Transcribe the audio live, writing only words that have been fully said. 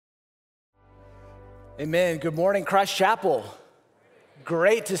Amen. Good morning, Christ Chapel.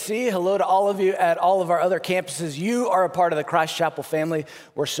 Great to see you. Hello to all of you at all of our other campuses. You are a part of the Christ Chapel family.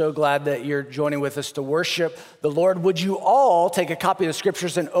 We're so glad that you're joining with us to worship the Lord. Would you all take a copy of the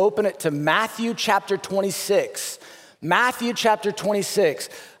scriptures and open it to Matthew chapter 26? Matthew chapter 26.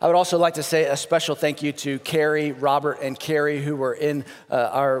 I would also like to say a special thank you to Carrie, Robert, and Carrie who were in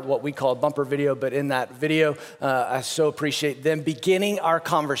our what we call bumper video, but in that video, I so appreciate them beginning our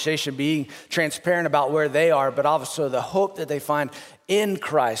conversation, being transparent about where they are, but also the hope that they find in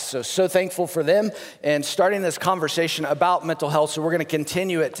Christ. So thankful for them and starting this conversation about mental health. So we're going to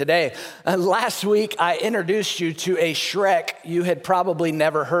continue it today. Last week, I introduced you to a Shrek you had probably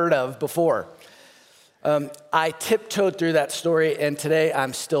never heard of before. I tiptoed through that story, and today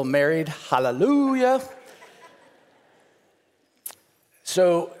I'm still married. Hallelujah.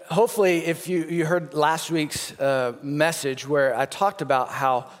 So hopefully, if you heard last week's message where I talked about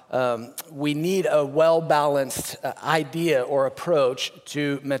how we need a well-balanced idea or approach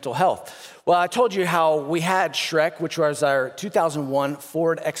to mental health. Well, I told you how we had Shrek, which was our 2001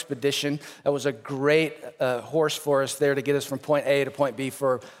 Ford Expedition. That was a great horse for us there to get us from point A to point B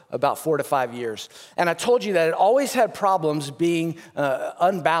for about 4 to 5 years. And I told you that it always had problems being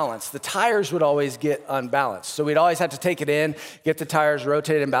unbalanced. The tires would always get unbalanced. So we'd always have to take it in, get the tires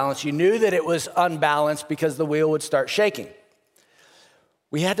rotated and balanced. You knew that it was unbalanced because the wheel would start shaking.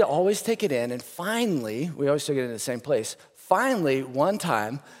 We had to always take it in, and finally, we always took it in the same place. Finally, one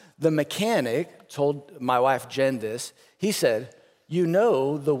time, the mechanic told my wife Jen this. He said, "You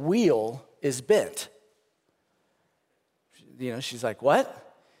know the wheel is bent." She's like,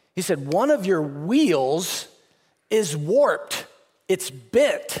 "What?" He said, "One of your wheels is warped. It's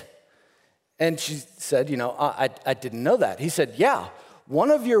bent." And she said, I didn't know that. He said, "Yeah,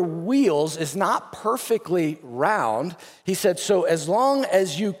 one of your wheels is not perfectly round." He said, "So as long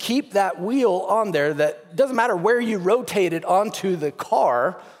as you keep that wheel on there, that doesn't matter where you rotate it onto the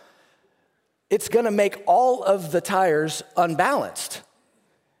car, it's gonna make all of the tires unbalanced.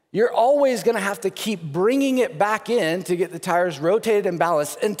 You're always gonna have to keep bringing it back in to get the tires rotated and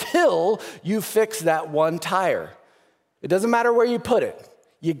balanced until you fix that one tire. It doesn't matter where you put it.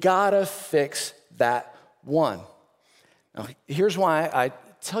 You gotta fix that one." Now, here's why I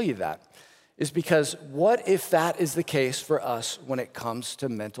tell you that, is because what if that is the case for us when it comes to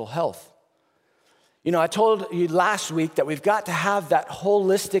mental health? I told you last week that we've got to have that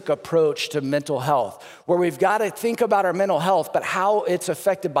holistic approach to mental health, where we've got to think about our mental health, but how it's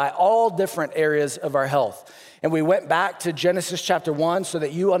affected by all different areas of our health. And we went back to Genesis chapter 1 so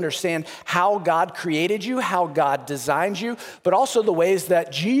that you understand how God created you, how God designed you, but also the ways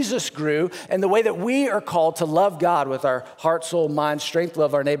that Jesus grew and the way that we are called to love God with our heart, soul, mind, strength,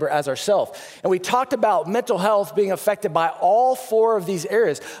 love our neighbor as ourselves. And we talked about mental health being affected by all 4 of these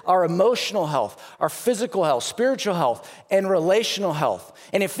areas: our emotional health, our physical health, spiritual health, and relational health.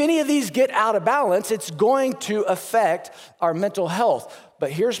 And if any of these get out of balance, it's going to affect our mental health. But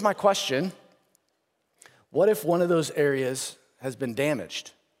here's my question. What if one of those areas has been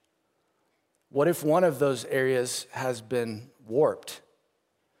damaged? What if one of those areas has been warped,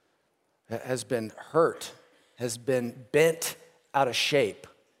 has been hurt, has been bent out of shape?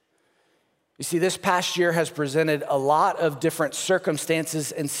 You see, this past year has presented a lot of different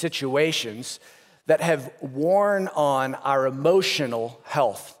circumstances and situations that have worn on our emotional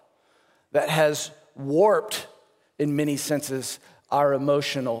health, that has warped, in many senses, our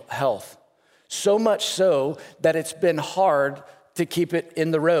emotional health. So much so that it's been hard to keep it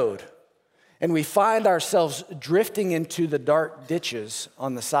in the road. And we find ourselves drifting into the dark ditches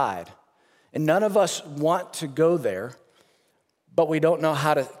on the side. And none of us want to go there, but we don't know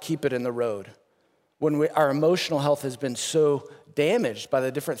how to keep it in the road when our emotional health has been so damaged by the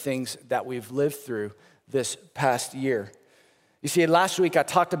different things that we've lived through this past year. You see, last week I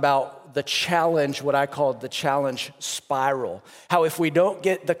talked about the challenge, what I called the challenge spiral. How if we don't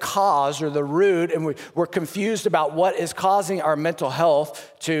get the cause or the root and we're confused about what is causing our mental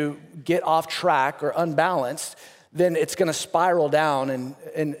health to get off track or unbalanced, then it's gonna spiral down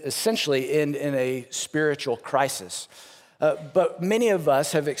and essentially end in a spiritual crisis. But many of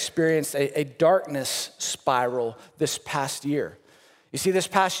us have experienced a darkness spiral this past year. You see, this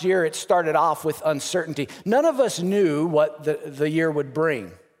past year, it started off with uncertainty. None of us knew what the year would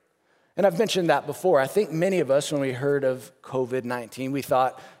bring. And I've mentioned that before. I think many of us, when we heard of COVID-19, we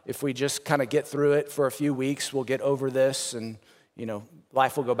thought if we just kind of get through it for a few weeks, we'll get over this and,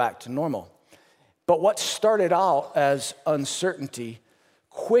 life will go back to normal. But what started out as uncertainty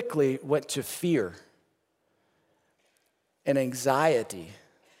quickly went to fear and anxiety.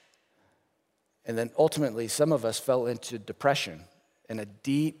 And then ultimately, some of us fell into depression and a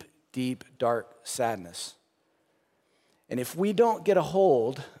deep, deep, dark sadness. And if we don't get a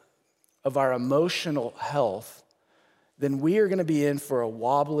hold of our emotional health, then we are going to be in for a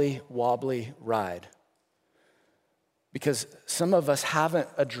wobbly ride. Because some of us haven't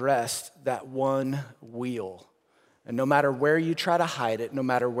addressed that one wheel. And no matter where you try to hide it, no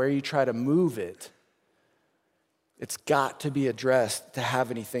matter where you try to move it, it's got to be addressed to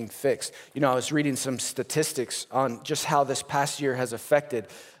have anything fixed. You know, I was reading some statistics on just how this past year has affected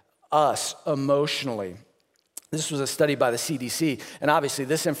us emotionally. This was a study by the CDC, and obviously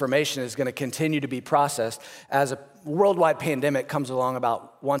this information is going to continue to be processed as a worldwide pandemic comes along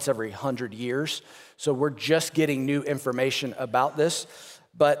about once every 100 years. So we're just getting new information about this.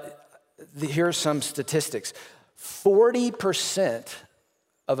 But here are some statistics. 40%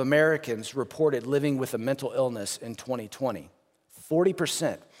 of Americans reported living with a mental illness in 2020.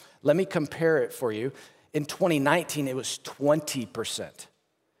 40%. Let me compare it for you. In 2019, it was 20%.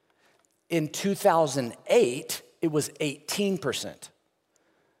 In 2008, it was 18%.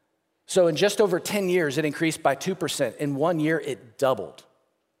 So in just over 10 years, it increased by 2%. In 1 year, it doubled.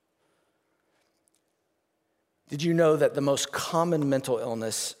 Did you know that the most common mental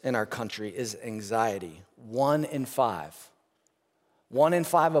illness in our country is anxiety? 1 in 5. 1 in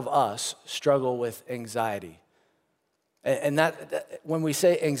 5 of us struggle with anxiety. And that when we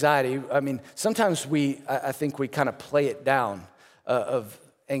say anxiety, I mean, sometimes I think we kind of play it down of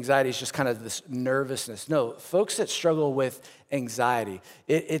anxiety is just kind of this nervousness. No, folks that struggle with anxiety,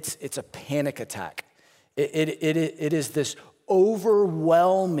 it's a panic attack. It is this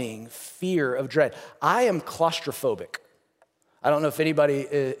overwhelming fear of dread. I am claustrophobic. I don't know if anybody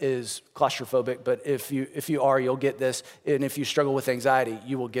is claustrophobic, but if you are, you'll get this. And if you struggle with anxiety,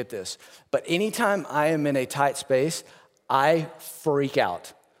 you will get this. But anytime I am in a tight space, I freak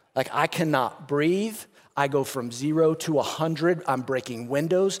out. Like I cannot breathe. I go from 0 to 100. I'm breaking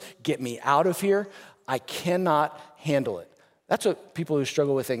windows. Get me out of here. I cannot handle it. That's what people who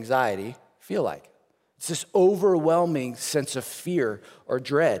struggle with anxiety feel like. It's this overwhelming sense of fear or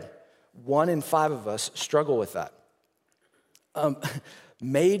dread. 1 in 5 of us struggle with that.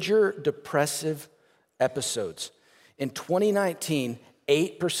 Major depressive episodes. In 2019,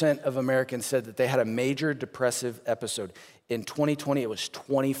 8% of Americans said that they had a major depressive episode. In 2020, it was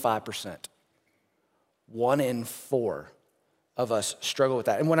 25%. 1 in 4 of us struggle with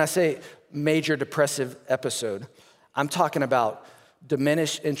that. And when I say major depressive episode, I'm talking about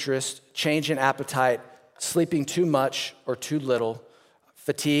diminished interest, change in appetite, sleeping too much or too little,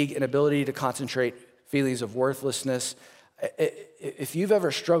 fatigue, inability to concentrate, feelings of worthlessness. If you've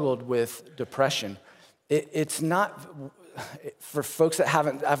ever struggled with depression, it's not, for folks that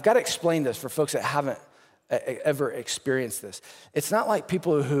haven't, I've got to explain this for folks that haven't ever experienced this. It's not like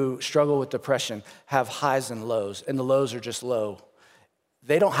people who struggle with depression have highs and lows, and the lows are just low.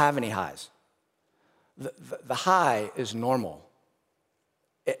 They don't have any highs. The high is normal,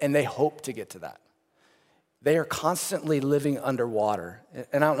 and they hope to get to that. They are constantly living underwater.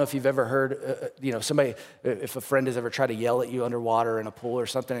 And I don't know if you've ever heard, somebody, if a friend has ever tried to yell at you underwater in a pool or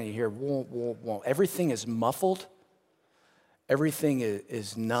something, and you hear, whoa, whoa, whoa. Everything is muffled. Everything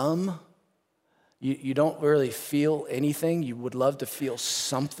is numb. You don't really feel anything. You would love to feel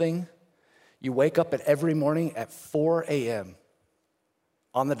something. You wake up every morning at 4 a.m.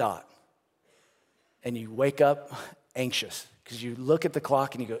 on the dot, and you wake up anxious because you look at the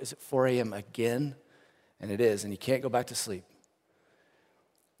clock and you go, is it 4 a.m. again? And it is, and you can't go back to sleep.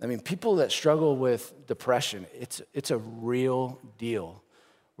 I mean, people that struggle with depression, it's a real deal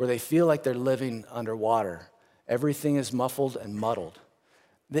where they feel like they're living underwater. Everything is muffled and muddled.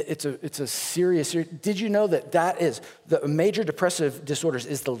 It's a serious. Did you know that is the major depressive disorders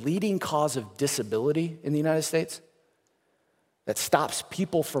is the leading cause of disability in the United States? That stops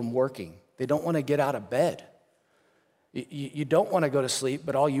people from working. They don't want to get out of bed. You don't want to go to sleep,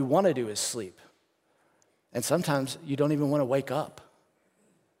 but all you want to do is sleep. And sometimes you don't even want to wake up.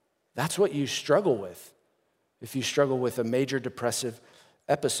 That's what you struggle with if you struggle with a major depressive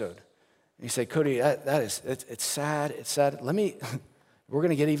episode. And you say, Cody, it's sad, it's sad. We're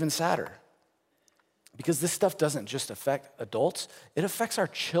going to get even sadder. Because this stuff doesn't just affect adults, it affects our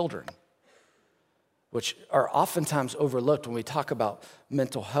children, which are oftentimes overlooked when we talk about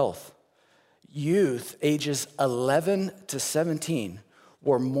mental health. Youth ages 11 to 17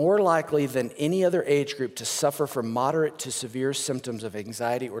 were more likely than any other age group to suffer from moderate to severe symptoms of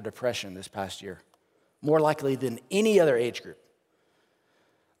anxiety or depression this past year. More likely than any other age group.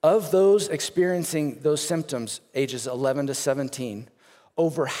 Of those experiencing those symptoms, ages 11 to 17,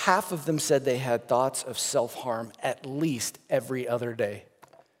 over half of them said they had thoughts of self-harm at least every other day.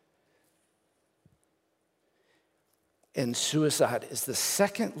 And suicide is the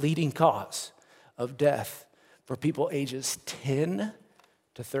second leading cause of death for people ages 10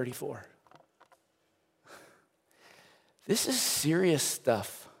 to 34. This is serious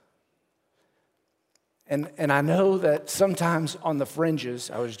stuff. And I know that sometimes on the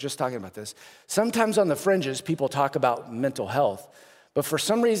fringes, I was just talking about this, sometimes on the fringes people talk about mental health, but for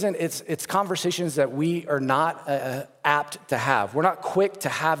some reason it's conversations that we are not apt to have. We're not quick to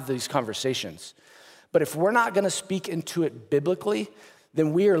have these conversations. But if we're not gonna speak into it biblically,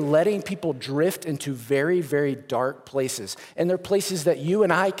 then we are letting people drift into very, very dark places. And they're places that you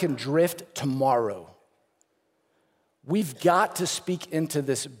and I can drift tomorrow. We've got to speak into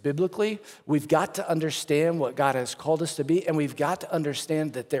this biblically. We've got to understand what God has called us to be, and we've got to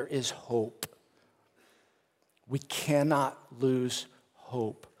understand that there is hope. We cannot lose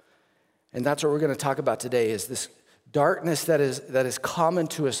hope. And that's what we're gonna talk about today, is this darkness that is common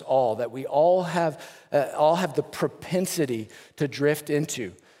to us all, that we all have the propensity to drift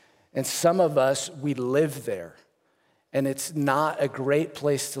into. And some of us, we live there. And it's not a great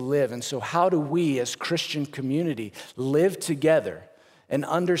place to live. And so how do we as Christian community live together and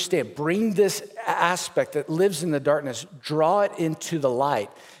understand, bring this aspect that lives in the darkness, draw it into the light,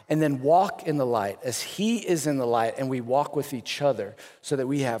 and then walk in the light as he is in the light, and we walk with each other so that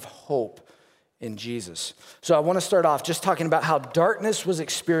we have hope in Jesus. So I want to start off just talking about how darkness was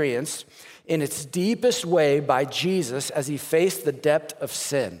experienced in its deepest way by Jesus as he faced the depth of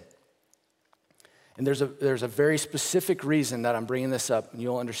sin. And there's a very specific reason that I'm bringing this up, and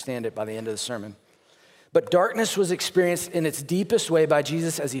you'll understand it by the end of the sermon. But darkness was experienced in its deepest way by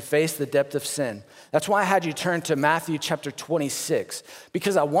Jesus as he faced the depth of sin. That's why I had you turn to Matthew chapter 26,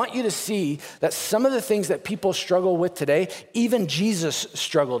 because I want you to see that some of the things that people struggle with today, even Jesus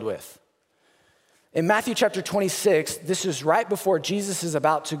struggled with. In Matthew chapter 26, this is right before Jesus is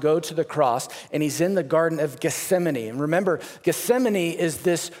about to go to the cross, and he's in the Garden of Gethsemane. And remember, Gethsemane is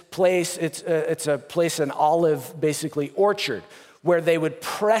this place, it's a place, an olive, basically, orchard, where they would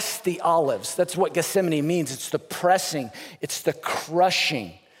press the olives. That's what Gethsemane means. It's the pressing, it's the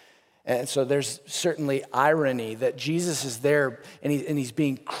crushing. And so there's certainly irony that Jesus is there and he's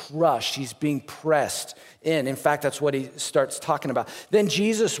being crushed, he's being pressed in. In fact, that's what he starts talking about. Then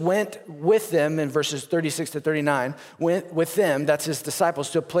Jesus went with them in verses 36 to 39, went with them, that's his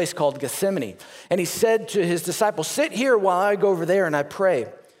disciples, to a place called Gethsemane. And he said to his disciples, "Sit here while I go over there and I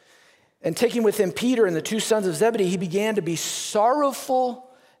pray." And taking with him Peter and the two sons of Zebedee, he began to be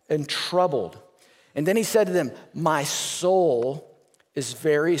sorrowful and troubled. And then he said to them, "My soul is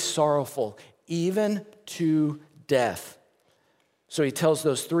very sorrowful, even to death." So he tells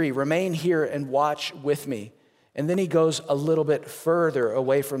those three, "Remain here and watch with me." And then he goes a little bit further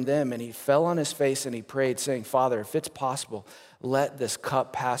away from them, and he fell on his face and he prayed, saying, "Father, if it's possible, let this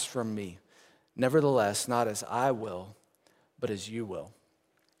cup pass from me. Nevertheless, not as I will, but as you will."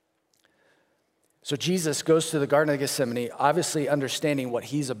 So Jesus goes to the Garden of Gethsemane, obviously understanding what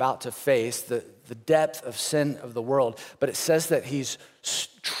he's about to face, the depth of sin of the world, but it says that he's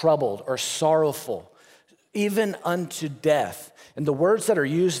troubled or sorrowful, even unto death. And the words that are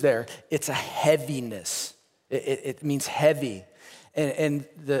used there, it's a heaviness. It means heavy. And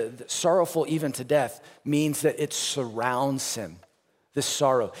the sorrowful even to death means that it surrounds him, this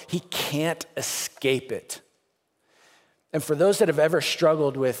sorrow. He can't escape it. And for those that have ever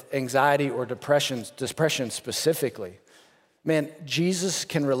struggled with anxiety or depression specifically, man, Jesus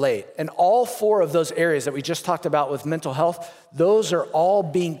can relate. And all four of those areas that we just talked about with mental health, those are all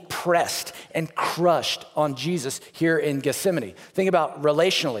being pressed and crushed on Jesus here in Gethsemane. Think about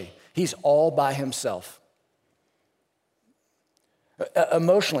relationally, he's all by himself.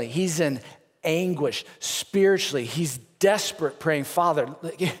 Emotionally, he's in anguish. Spiritually, he's desperate, praying, "Father,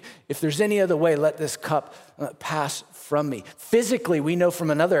 if there's any other way, let this cup pass from me." Physically, we know from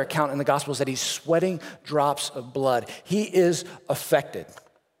another account in the Gospels that he's sweating drops of blood. He is affected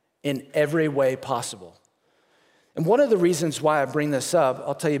in every way possible. And one of the reasons why I bring this up,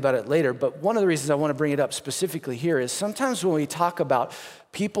 I'll tell you about it later, but one of the reasons I want to bring it up specifically here is sometimes when we talk about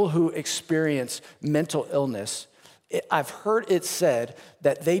people who experience mental illness, I've heard it said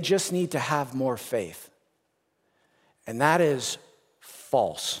that they just need to have more faith. And that is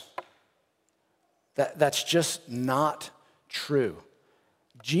false. That's just not true.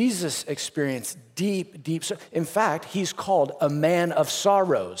 Jesus experienced deep, deep sorrow. In fact, he's called a man of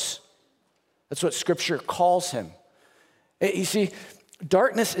sorrows. That's what Scripture calls him. You see,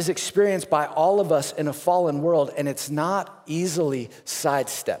 darkness is experienced by all of us in a fallen world, and it's not easily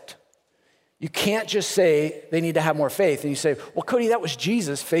sidestepped. You can't just say they need to have more faith, and you say, "Well, Cody, that was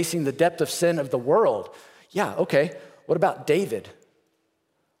Jesus facing the depth of sin of the world." Yeah, okay. What about David?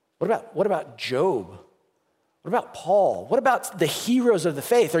 What about Job? What about Paul? What about the heroes of the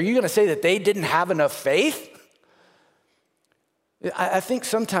faith? Are you going to say that they didn't have enough faith? I think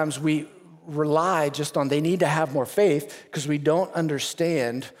sometimes we rely just on they need to have more faith because we don't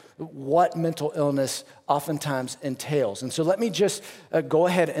understand what mental illness oftentimes entails. And so let me just go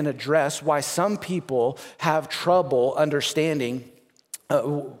ahead and address why some people have trouble understanding.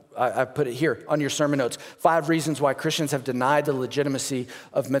 I put it here on your sermon notes, 5 reasons why Christians have denied the legitimacy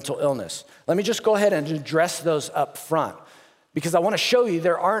of mental illness. Let me just go ahead and address those up front because I want to show you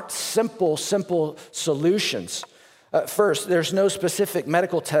there aren't simple solutions. First, there's no specific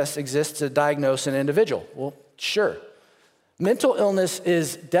medical test exists to diagnose an individual. Well, sure. Mental illness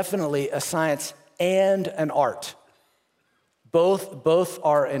is definitely a science and an art. Both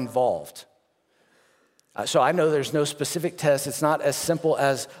are involved. So I know there's no specific test. It's not as simple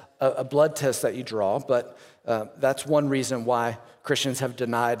as a blood test that you draw, but that's one reason why Christians have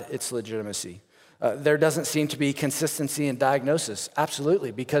denied its legitimacy. There doesn't seem to be consistency in diagnosis.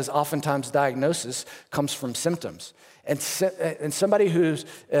 Absolutely, because oftentimes diagnosis comes from symptoms. And somebody who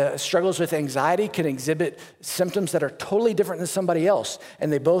struggles with anxiety can exhibit symptoms that are totally different than somebody else,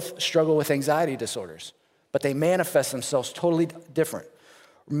 and they both struggle with anxiety disorders, but they manifest themselves totally different.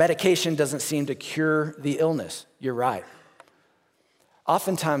 Medication doesn't seem to cure the illness. You're right.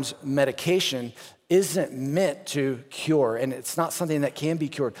 Oftentimes, medication isn't meant to cure, and it's not something that can be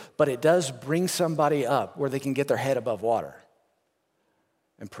cured, but it does bring somebody up where they can get their head above water.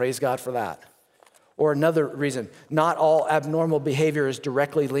 And praise God for that. Or another reason, not all abnormal behavior is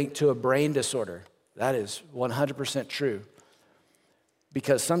directly linked to a brain disorder. That is 100% true.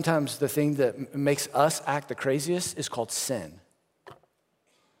 Because sometimes the thing that makes us act the craziest is called sin.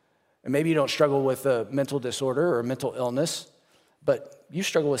 And maybe you don't struggle with a mental disorder or mental illness, but you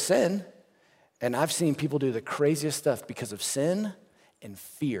struggle with sin. And I've seen people do the craziest stuff because of sin and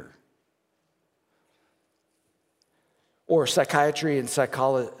fear. Or psychiatry and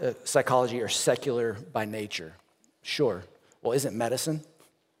psychology are secular by nature. Sure. Well, isn't medicine?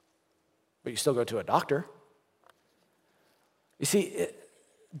 But you still go to a doctor. You see,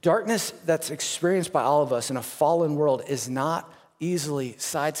 darkness that's experienced by all of us in a fallen world is not easily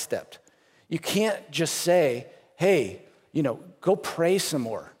sidestepped. You can't just say, hey, go pray some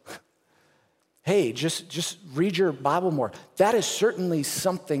more. Hey, just read your Bible more. That is certainly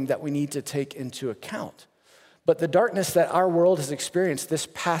something that we need to take into account. But the darkness that our world has experienced this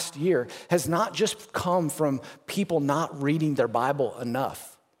past year has not just come from people not reading their Bible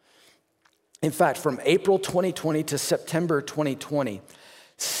enough. In fact, from April 2020 to September 2020,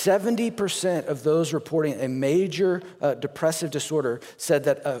 70% of those reporting a major depressive disorder said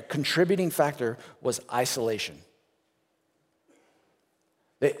that a contributing factor was isolation.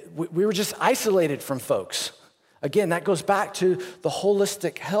 We were just isolated from folks. Again, that goes back to the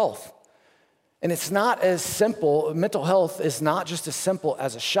holistic health. And it's not as simple, mental health is not just as simple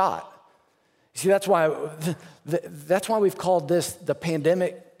as a shot. You see, that's why we've called this the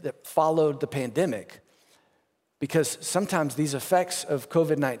pandemic that followed the pandemic. Because sometimes these effects of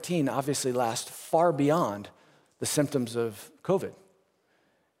COVID-19 obviously last far beyond the symptoms of COVID.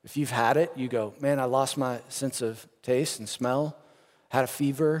 If you've had it, you go, man, I lost my sense of taste and smell, had a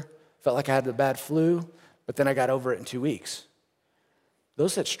fever, felt like I had the bad flu, but then I got over it in 2 weeks.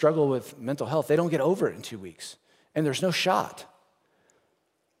 Those that struggle with mental health, they don't get over it in 2 weeks. And there's no shot.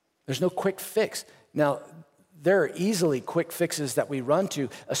 There's no quick fix. Now, there are easily quick fixes that we run to,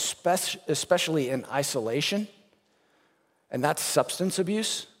 especially in isolation, and that's substance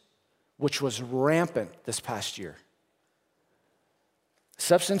abuse, which was rampant this past year.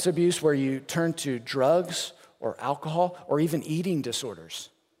 Substance abuse where you turn to drugs or alcohol or even eating disorders.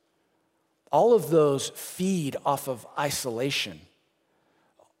 All of those feed off of isolation.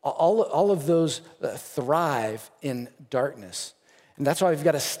 All of those thrive in darkness. And that's why we've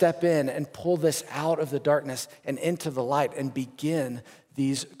got to step in and pull this out of the darkness and into the light and begin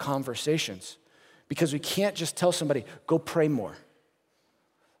these conversations. Because we can't just tell somebody, go pray more.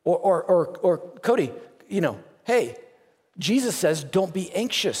 Or Cody, hey, Jesus says, don't be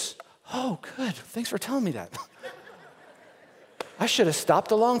anxious. Oh, good. Thanks for telling me that. I should have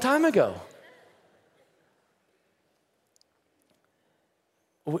stopped a long time ago.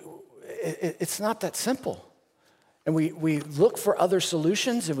 It's not that simple. And we look for other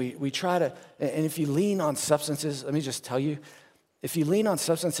solutions and we try to, and if you lean on substances, let me just tell you, if you lean on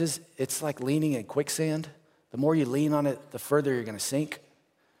substances, it's like leaning in quicksand. The more you lean on it, the further you're going to sink.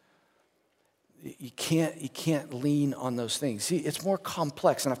 You can't lean on those things. See, it's more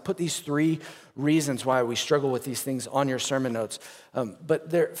complex, and I've put these 3 reasons why we struggle with these things on your sermon notes. But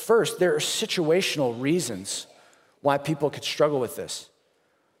there are situational reasons why people could struggle with this.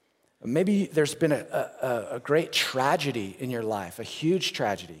 Maybe there's been a great tragedy in your life, a huge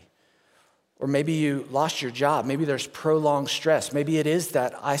tragedy. Or maybe you lost your job. Maybe there's prolonged stress. Maybe it is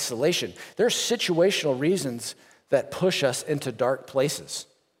that isolation. There are situational reasons that push us into dark places,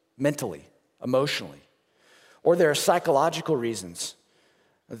 mentally, emotionally. Or there are psychological reasons.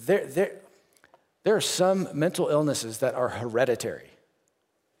 There are some mental illnesses that are hereditary.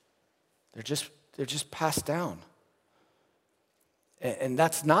 They're just passed down. And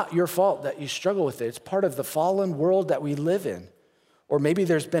that's not your fault that you struggle with it. It's part of the fallen world that we live in. Or maybe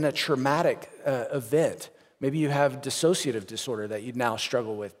there's been a traumatic event. Maybe you have dissociative disorder that you now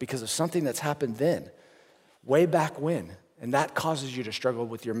struggle with because of something that's happened then, way back when. And that causes you to struggle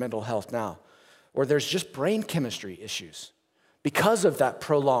with your mental health now. Or there's just brain chemistry issues because of that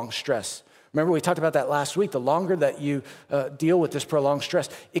prolonged stress. Remember, we talked about that last week. The longer that you deal with this prolonged stress,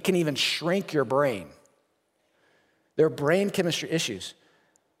 it can even shrink your brain. There are brain chemistry issues.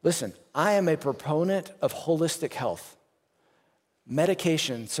 Listen, I am a proponent of holistic health.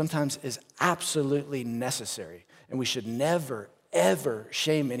 Medication sometimes is absolutely necessary, and we should never, ever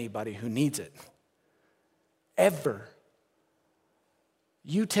shame anybody who needs it. Ever.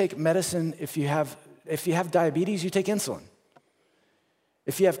 You take medicine if you have diabetes, you take insulin.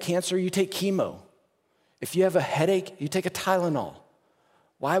 If you have cancer, you take chemo. If you have a headache, you take a Tylenol.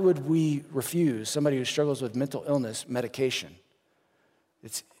 Why would we refuse somebody who struggles with mental illness medication?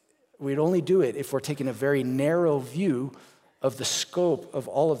 We'd only do it if we're taking a very narrow view of the scope of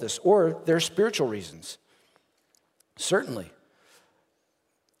all of this. Or there are spiritual reasons. Certainly.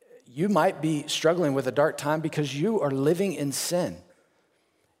 You might be struggling with a dark time because you are living in sin.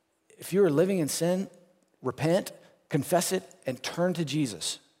 If you are living in sin, repent, confess it, and turn to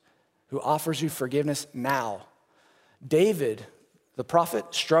Jesus, who offers you forgiveness now. David, the prophet,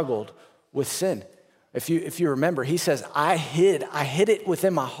 struggled with sin. If you remember, he says, I hid it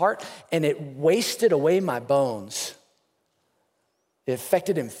within my heart, and it wasted away my bones. It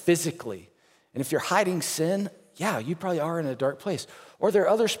affected him physically. And if you're hiding sin, yeah, you probably are in a dark place. Or there are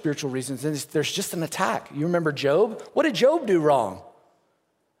other spiritual reasons, and there's just an attack. You remember Job? What did Job do wrong?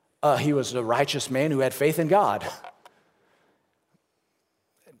 He was a righteous man who had faith in God.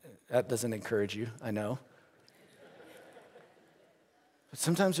 That doesn't encourage you, I know. But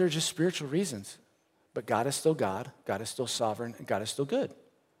sometimes there are just spiritual reasons. But God is still God, God is still sovereign, and God is still good.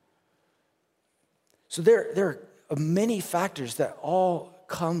 So there are many factors that all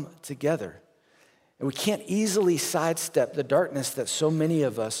come together. And we can't easily sidestep the darkness that so many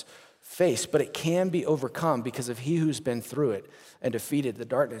of us face, but it can be overcome because of he who's been through it and defeated the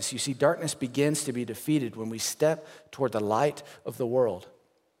darkness. You see, darkness begins to be defeated when we step toward the light of the world.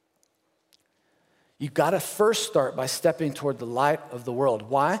 You've got to first start by stepping toward the light of the world.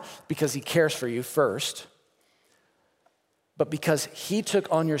 Why? Because he cares for you first, but because he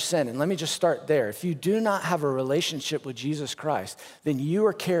took on your sin. And let me just start there. If you do not have a relationship with Jesus Christ, then you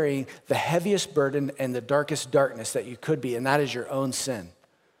are carrying the heaviest burden and the darkest darkness that you could be, and that is your own sin.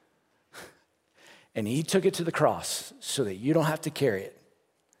 And he took it to the cross so that you don't have to carry it.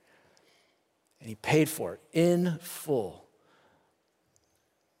 And he paid for it in full.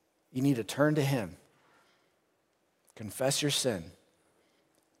 You need to turn to him. Confess your sin.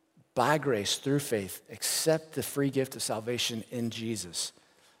 By grace, through faith, accept the free gift of salvation in Jesus.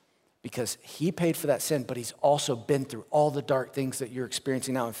 Because he paid for that sin, but he's also been through all the dark things that you're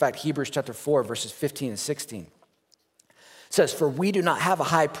experiencing now. In fact, Hebrews chapter 4, verses 15 and 16 says, "For we do not have a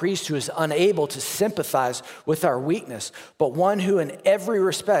high priest who is unable to sympathize with our weakness, but one who in every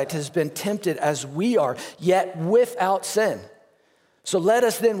respect has been tempted as we are, yet without sin. So let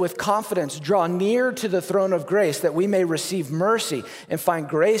us then with confidence draw near to the throne of grace that we may receive mercy and find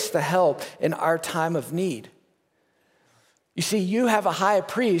grace to help in our time of need." You see, you have a high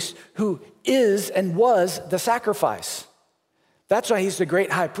priest who is and was the sacrifice. That's why he's the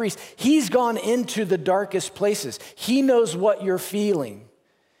great high priest. He's gone into the darkest places. He knows what you're feeling.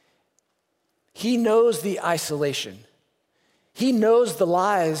 He knows the isolation. He knows the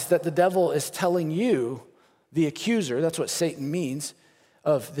lies that the devil is telling you, the accuser. That's what Satan means,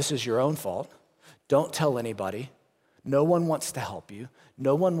 of this is your own fault. Don't tell anybody. No one wants to help you.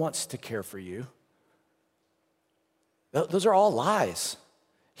 No one wants to care for you. Those are all lies.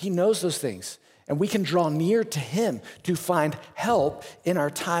 He knows those things. And we can draw near to him to find help in our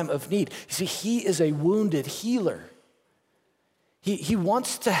time of need. You see, he is a wounded healer. He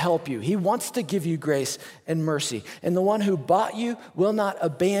wants to help you. He wants to give you grace and mercy. And the one who bought you will not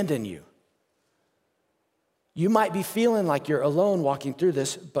abandon you. You might be feeling like you're alone walking through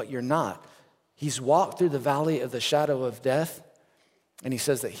this, but you're not. He's walked through the valley of the shadow of death, And he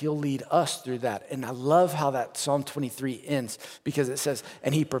says that he'll lead us through that. And I love how that Psalm 23 ends, because it says,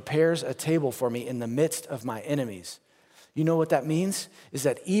 and he prepares a table for me in the midst of my enemies. You know what that means? Is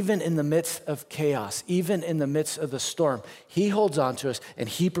that even in the midst of chaos, even in the midst of the storm, he holds on to us and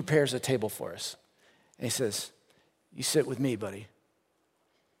he prepares a table for us. And he says, you sit with me, buddy.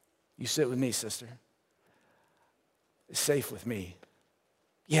 You sit with me, sister. It's safe with me.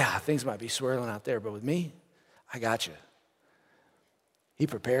 Yeah, things might be swirling out there, but with me, I got you. He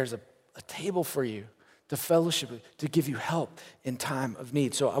prepares a table for you to fellowship, to give you help in time of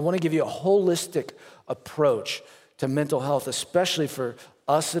need. So I want to give you a holistic approach to mental health, especially for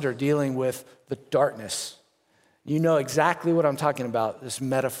us that are dealing with the darkness. You know exactly what I'm talking about, this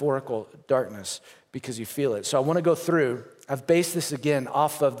metaphorical darkness, because you feel it. So I want to go through, I've based this again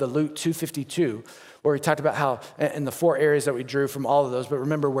off of the Luke 2:52, where we talked about how, in the 4 areas that we drew from all of those, but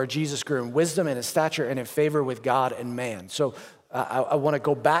remember where Jesus grew in wisdom and in stature and in favor with God and man. So I want to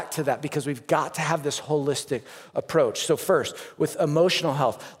go back to that because we've got to have this holistic approach. So first, with emotional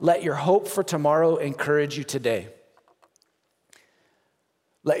health, let your hope for tomorrow encourage you today.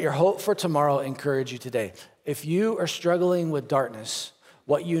 Let your hope for tomorrow encourage you today. If you are struggling with darkness,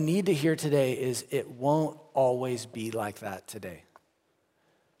 what you need to hear today is it won't always be like that today.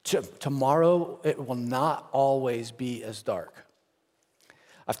 Tomorrow, it will not always be as dark.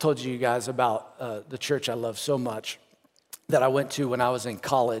 I've told you guys about the church I love so much that I went to when I was in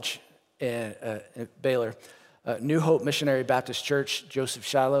college in Baylor. New Hope Missionary Baptist Church, Joseph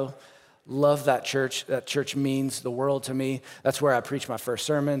Shiloh. Love that church. That church means the world to me. That's where I preached my first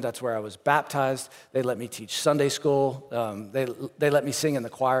sermon. That's where I was baptized. They let me teach Sunday school. They let me sing in the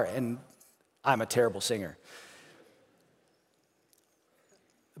choir, and I'm a terrible singer.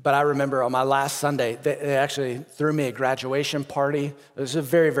 But I remember on my last Sunday, they actually threw me a graduation party. It was a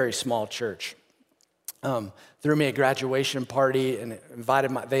very, very small church. Threw me a graduation party and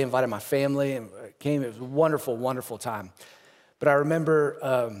they invited my family and came. It was a wonderful, wonderful time. But I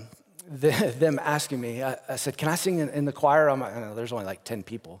remember them asking me, I said, can I sing in the choir? I know there's only like 10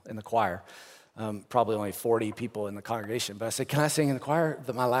 people in the choir, probably only 40 people in the congregation. But I said, can I sing in the choir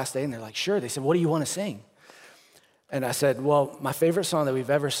my last day? And they're like, sure. They said, what do you want to sing? And I said, well, my favorite song that we've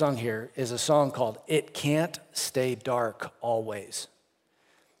ever sung here is a song called It Can't Stay Dark Always.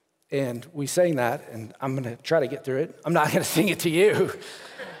 And we sang that, and I'm going to try to get through it. I'm not going to sing it to you.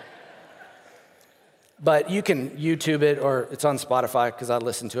 But you can YouTube it, or it's on Spotify because I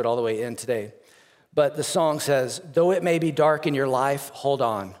listened to it all the way in today. But the song says, though it may be dark in your life, hold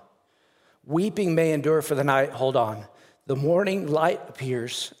on. Weeping may endure for the night, hold on. The morning light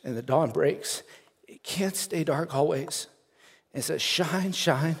appears and the dawn breaks. It can't stay dark always. And it says, shine,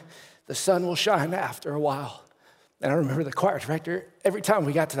 shine. The sun will shine after a while. And I remember the choir director, every time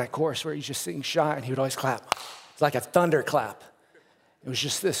we got to that chorus where he's just singing shine, he would always clap. It's like a thunderclap. It was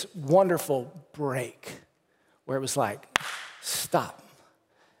just this wonderful break where it was like, stop.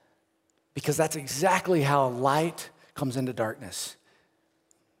 Because that's exactly how light comes into darkness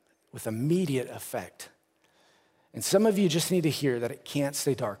with immediate effect. And some of you just need to hear that it can't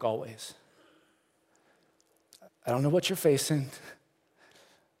stay dark always. I don't know what you're facing,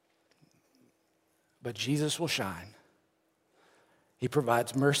 but Jesus will shine. He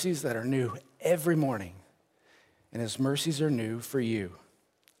provides mercies that are new every morning, and his mercies are new for you.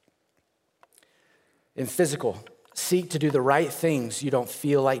 In physical, seek to do the right things you don't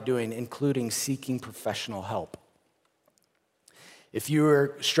feel like doing, including seeking professional help. If you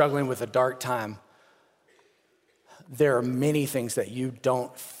are struggling with a dark time, there are many things that you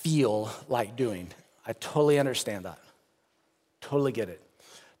don't feel like doing. I totally understand that. Totally get it.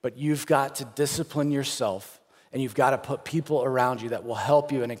 But you've got to discipline yourself, and you've got to put people around you that will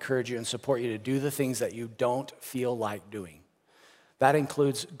help you and encourage you and support you to do the things that you don't feel like doing. That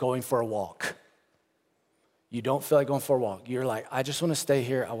includes going for a walk. You don't feel like going for a walk. You're like, I just want to stay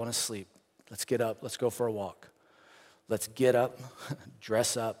here. I want to sleep. Let's get up. Let's go for a walk. Let's get up,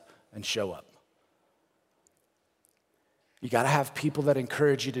 dress up, and show up. You got to have people that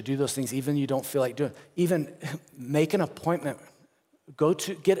encourage you to do those things, even you don't feel like doing. Even make an appointment. Go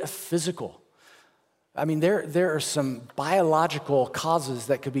to get a physical. I mean, there are some biological causes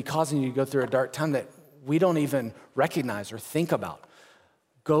that could be causing you to go through a dark time that we don't even recognize or think about.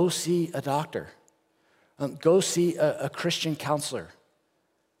 Go see a doctor. Go see a Christian counselor.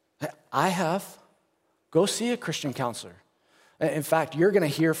 I have. Go see a Christian counselor. In fact, you're going to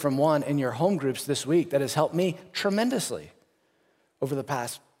hear from one in your home groups this week that has helped me tremendously over the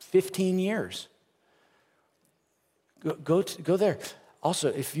past 15 years. Go there. Also,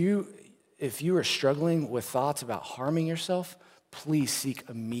 if you are struggling with thoughts about harming yourself, please seek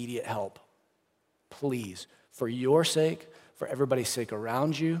immediate help. Please, for your sake, for everybody's sake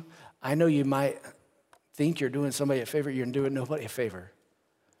around you. I know you might think you're doing somebody a favor. You're doing nobody a favor.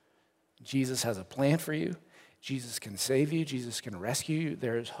 Jesus has a plan for you. Jesus can save you. Jesus can rescue you.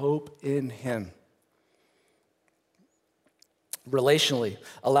 There is hope in him. Relationally,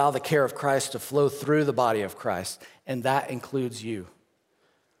 allow the care of Christ to flow through the body of Christ, and that includes you.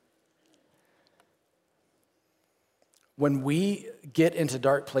 When we get into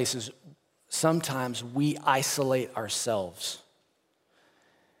dark places, sometimes we isolate ourselves.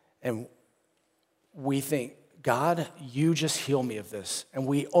 And we think, God, you just heal me of this. And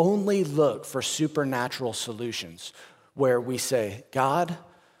we only look for supernatural solutions where we say, God,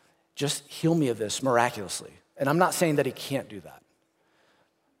 just heal me of this miraculously. And I'm not saying that he can't do that.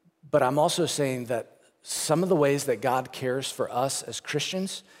 But I'm also saying that some of the ways that God cares for us as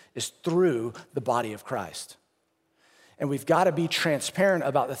Christians is through the body of Christ. And we've got to be transparent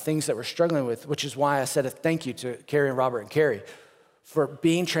about the things that we're struggling with, which is why I said a thank you to Carrie and Robert and Carrie for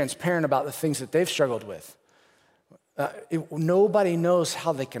being transparent about the things that they've struggled with. Nobody knows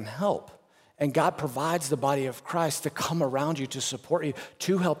how they can help. And God provides the body of Christ to come around you, to support you,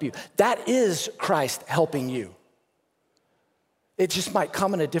 to help you. That is Christ helping you. It just might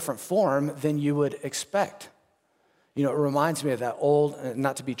come in a different form than you would expect. You know, it reminds me of that old,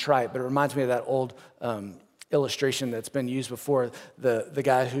 not to be trite, but it reminds me of that old illustration that's been used before. The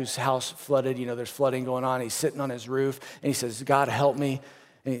guy whose house flooded, you know, there's flooding going on. He's sitting on his roof and he says, God, help me.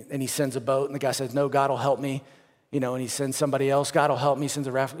 And he sends a boat and the guy says, no, God will help me. You know, and he sends somebody else, God will help me. Sends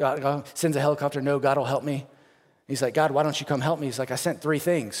God sends a helicopter, no, God will help me. He's like, God, why don't you come help me? He's like, I sent 3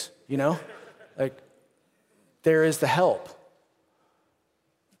 things, you know? Like, there is the help.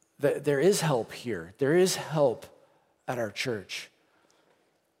 There is help here. There is help at our church.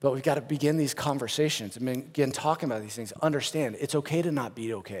 But we've got to begin these conversations and begin talking about these things. Understand, it's okay to not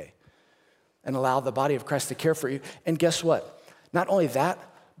be okay. And allow the body of Christ to care for you. And guess what? Not only that,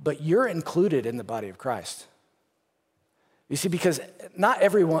 but you're included in the body of Christ. You see, because not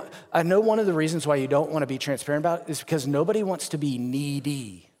everyone, I know one of the reasons why you don't want to be transparent about it is because nobody wants to be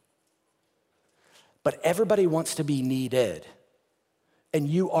needy. But everybody wants to be needed. And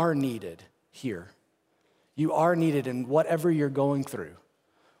you are needed here. You are needed in whatever you're going through.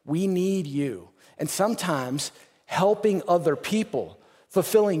 We need you. And sometimes helping other people,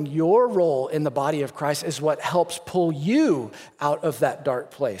 fulfilling your role in the body of Christ is what helps pull you out of that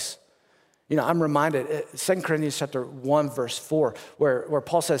dark place. You know, I'm reminded, 2 Corinthians chapter 1, verse 4, where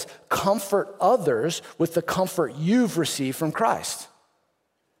Paul says, comfort others with the comfort you've received from Christ.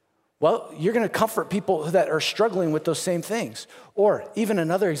 Well, you're going to comfort people that are struggling with those same things. Or even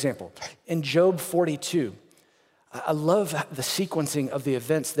another example, in Job 42, I love the sequencing of the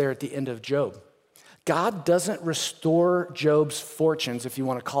events there at the end of Job. God doesn't restore Job's fortunes, if you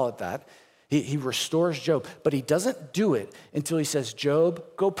want to call it that. He restores Job, but he doesn't do it until he says, Job,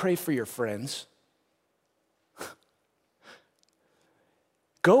 go pray for your friends.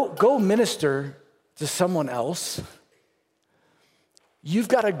 Go minister to someone else. You've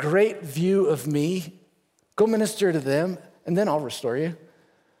got a great view of me. Go minister to them, and then I'll restore you.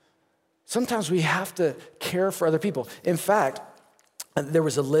 Sometimes we have to care for other people. In fact, there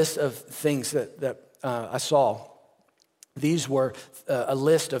was a list of things that I saw. These were a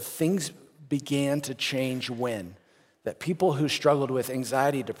list of things began to change when. That people who struggled with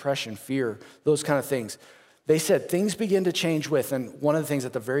anxiety, depression, fear, those kind of things, they said things begin to change with, and one of the things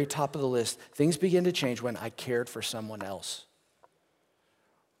at the very top of the list, things begin to change when I cared for someone else.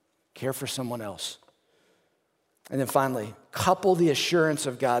 Care for someone else. And then finally, couple the assurance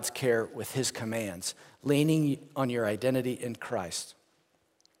of God's care with his commands, leaning on your identity in Christ.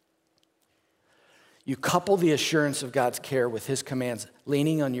 You couple the assurance of God's care with his commands,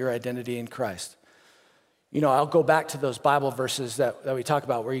 leaning on your identity in Christ. You know, I'll go back to those Bible verses that we talk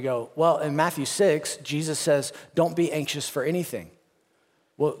about where you go, well, in Matthew 6, Jesus says, don't be anxious for anything.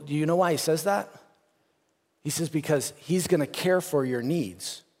 Well, do you know why he says that? He says because he's going to care for your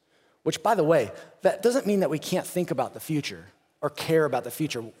needs. Which, by the way, that doesn't mean that we can't think about the future or care about the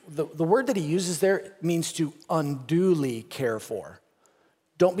future. The word that he uses there means to unduly care for.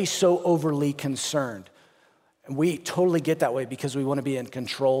 Don't be so overly concerned. And we totally get that way because we want to be in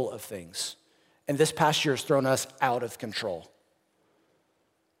control of things. And this past year has thrown us out of control.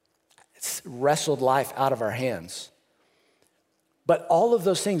 It's wrestled life out of our hands. But all of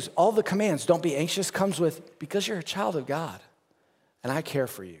those things, all the commands, don't be anxious, comes with, because you're a child of God, and I care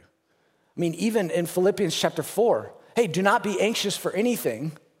for you. I mean, even in Philippians chapter 4, hey, do not be anxious for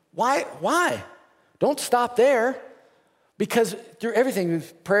anything. Why? Don't stop there. Because through everything,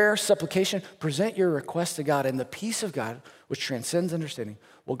 with prayer, supplication, present your request to God, and the peace of God, which transcends understanding,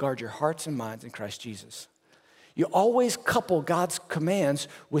 will guard your hearts and minds in Christ Jesus. You always couple God's commands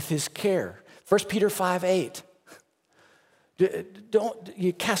with his care. 1 Peter 5:8. Don't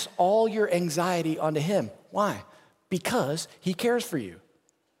you cast all your anxiety onto him. Why? Because he cares for you.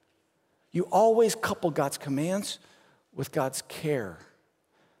 You always couple God's commands with God's care.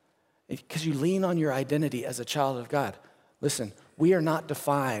 Because you lean on your identity as a child of God. Listen, we are not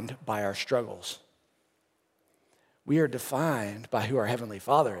defined by our struggles. We are defined by who our Heavenly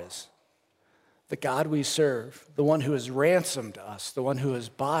Father is. The God we serve, the one who has ransomed us, the one who has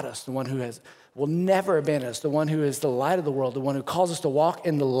bought us, the one who will never abandon us, the one who is the light of the world, the one who calls us to walk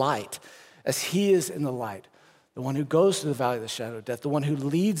in the light as he is in the light, the one who goes through the valley of the shadow of death, the one who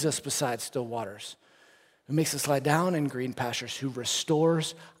leads us beside still waters, who makes us lie down in green pastures, who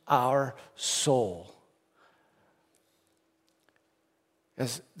restores our soul.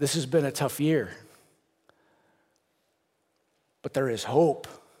 As this has been a tough year, but there is hope.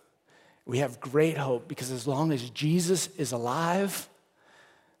 We have great hope because as long as Jesus is alive,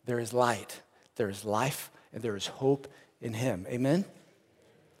 there is light, there is life, and there is hope in him. Amen?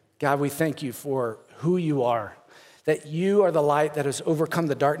 God, we thank you for who you are, that you are the light that has overcome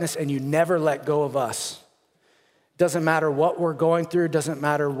the darkness and you never let go of us. Doesn't matter what we're going through, doesn't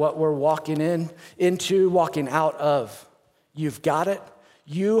matter what we're walking walking out of. You've got it.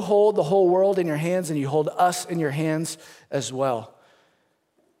 You hold the whole world in your hands and you hold us in your hands as well.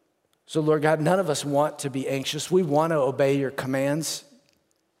 So, Lord God, none of us want to be anxious. We want to obey your commands.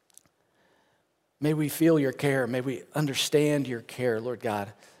 May we feel your care. May we understand your care, Lord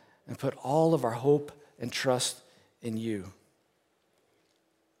God, and put all of our hope and trust in you.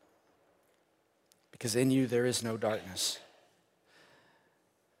 Because in you there is no darkness.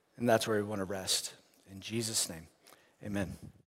 And that's where we want to rest. In Jesus' name, amen.